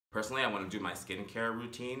Personally, I want to do my skincare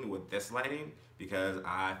routine with this lighting because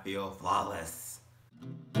I feel flawless.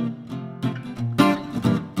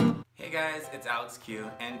 Hey guys, it's Alex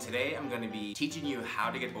Q, and today I'm going to be teaching you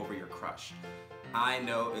how to get over your crush. I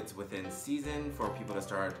know it's within season for people to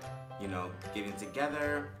start, getting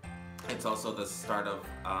together. It's also the start of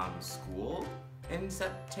school in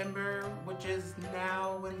September, which is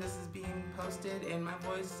now when this is being posted, and my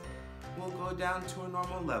voice will go down to a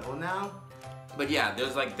normal level now. But yeah,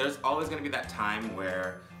 there's always gonna be that time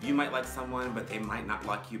where you might like someone but they might not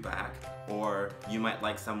like you back, or you might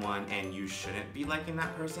like someone and you shouldn't be liking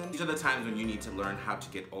that person. These are the times when you need to learn how to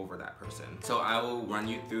get over that person. So I will run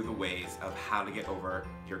you through the ways of how to get over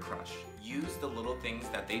your crush. Use the little things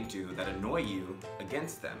that they do that annoy you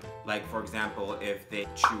against them. Like, for example, if they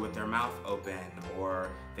chew with their mouth open, or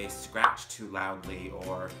they scratch too loudly,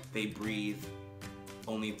 or they breathe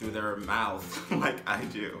only through their mouth like I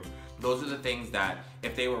do. Those are the things that,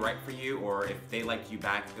 if they were right for you or if they liked you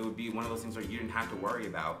back, it would be one of those things where you didn't have to worry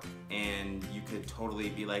about, and you could totally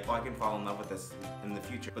be like, oh, I can fall in love with this in the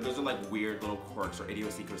future. But those are like weird little quirks or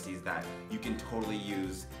idiosyncrasies that you can totally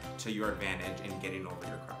use to your advantage in getting over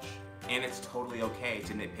your crush. And it's totally okay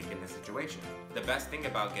to nitpick in this situation. The best thing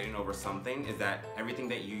about getting over something is that everything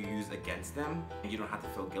that you use against them, you don't have to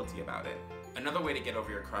feel guilty about it. Another way to get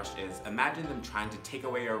over your crush is imagine them trying to take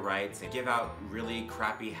away your rights and give out really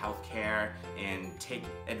crappy health care and take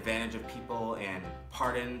advantage of people and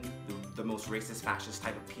pardon the most racist, fascist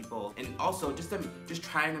type of people. And also just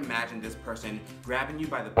try and imagine this person grabbing you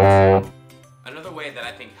by the pussy. Another way that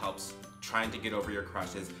I think helps trying to get over your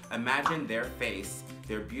crush is imagine their face,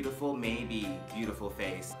 their beautiful, maybe beautiful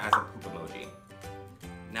face, as a poop emoji.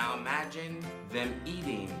 Now imagine them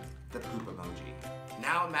eating the poop emoji.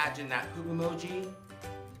 Now imagine that poop emoji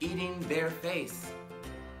eating their face.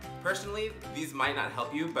 Personally, these might not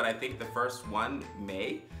help you, but I think the first one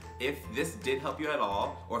may. If this did help you at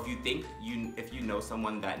all, or if you know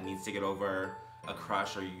someone that needs to get over a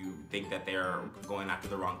crush, or you think that they're going after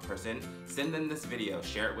the wrong person, send them this video,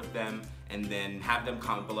 share it with them, and then have them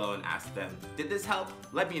comment below and ask them, did this help?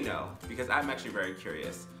 Let me know, because I'm actually very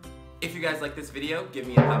curious. If you guys like this video, give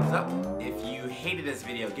me a thumbs up. If you hated this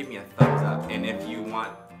video, give me a thumbs up. And if you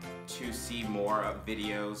want to see more of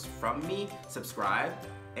videos from me, subscribe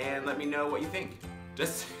and let me know what you think.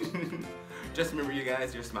 Just remember, you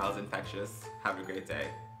guys, your smile is infectious. Have a great day.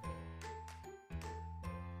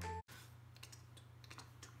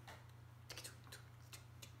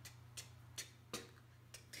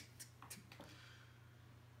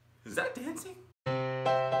 Is that dancing?